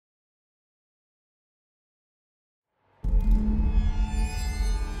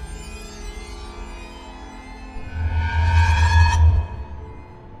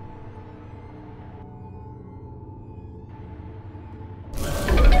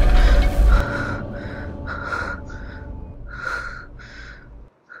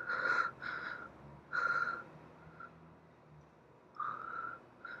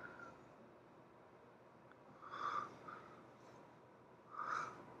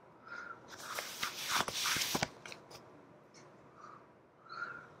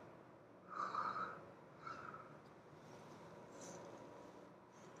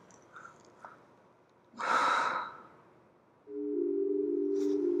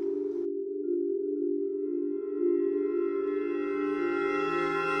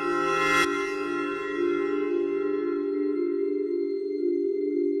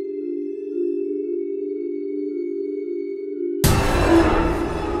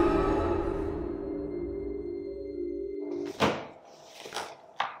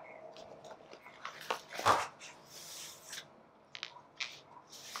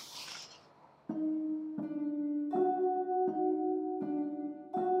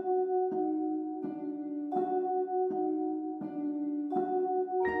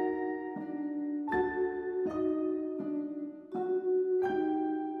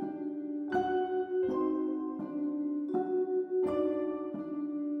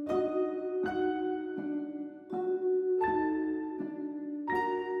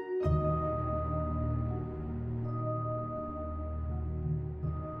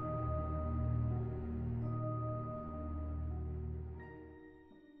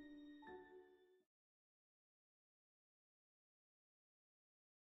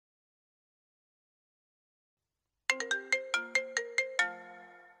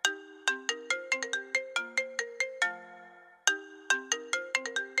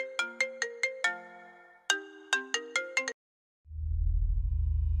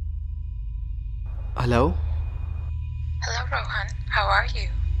Hello? Hello, Rohan. How are you?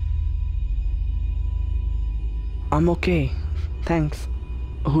 I'm okay. Thanks.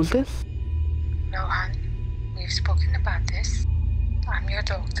 Who's this? Rohan, we've spoken about this. I'm your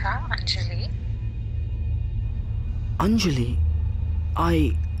doctor, Anjali. Anjali?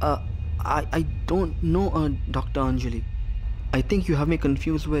 I, uh, I don't know Dr. Anjali. I think you have me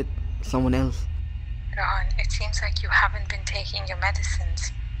confused with someone else. Rohan, it seems like you haven't been taking your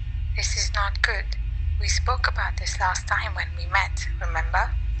medicines. This is not good. We spoke about this last time when we met, remember?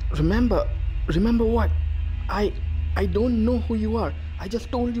 Remember? Remember what? I, I don't know who you are. I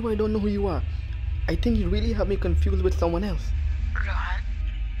just told you I don't know who you are. I think you really have me confused with someone else. Rohan,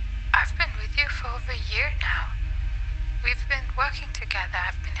 I've been with you for over a year now. We've been working together.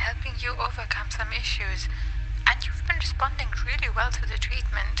 I've been helping you overcome some issues. And you've been responding really well to the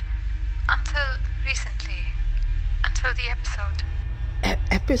treatment. Until recently. Until the episode.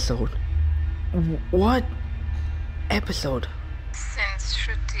 Episode? What episode? Since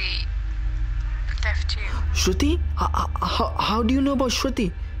Shruti left you. Shruti? How do you know about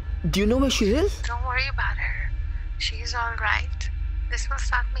Shruti? Do you know where she is? Don't worry about her. She's all right. This will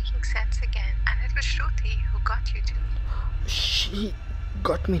start making sense again. And it was Shruti who got you to me. She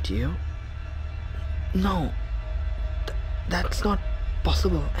got me to you? No. That's not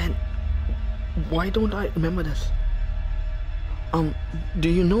possible. And why don't I remember this? Do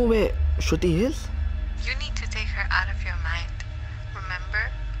you know where Shruti is? You need to take her out of your mind. Remember,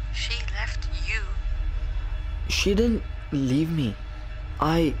 she left you. She didn't leave me.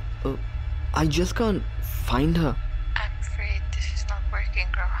 I just can't find her. I'm afraid this is not working,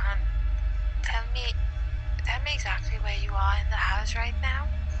 Rohan. Tell me exactly where you are in the house right now.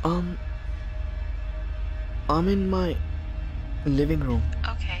 I'm in my living room.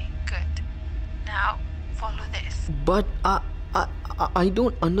 Okay, good. Now, follow this. But I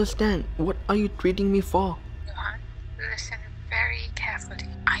don't understand. What are you treating me for? Rohan, listen very carefully.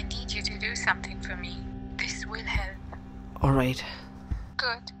 I need you to do something for me. This will help. All right.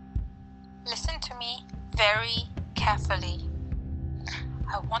 Good. Listen to me very carefully.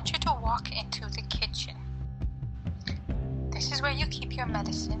 I want you to walk into the kitchen. This is where you keep your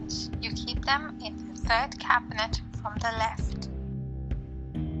medicines. You keep them in the third cabinet from the left.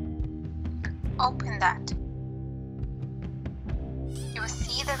 Open that. You will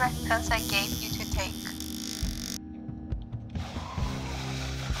see the red pills I gave you to take.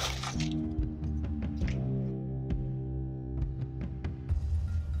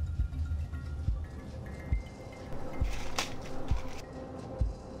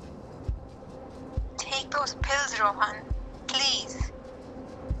 Take those pills, Rohan.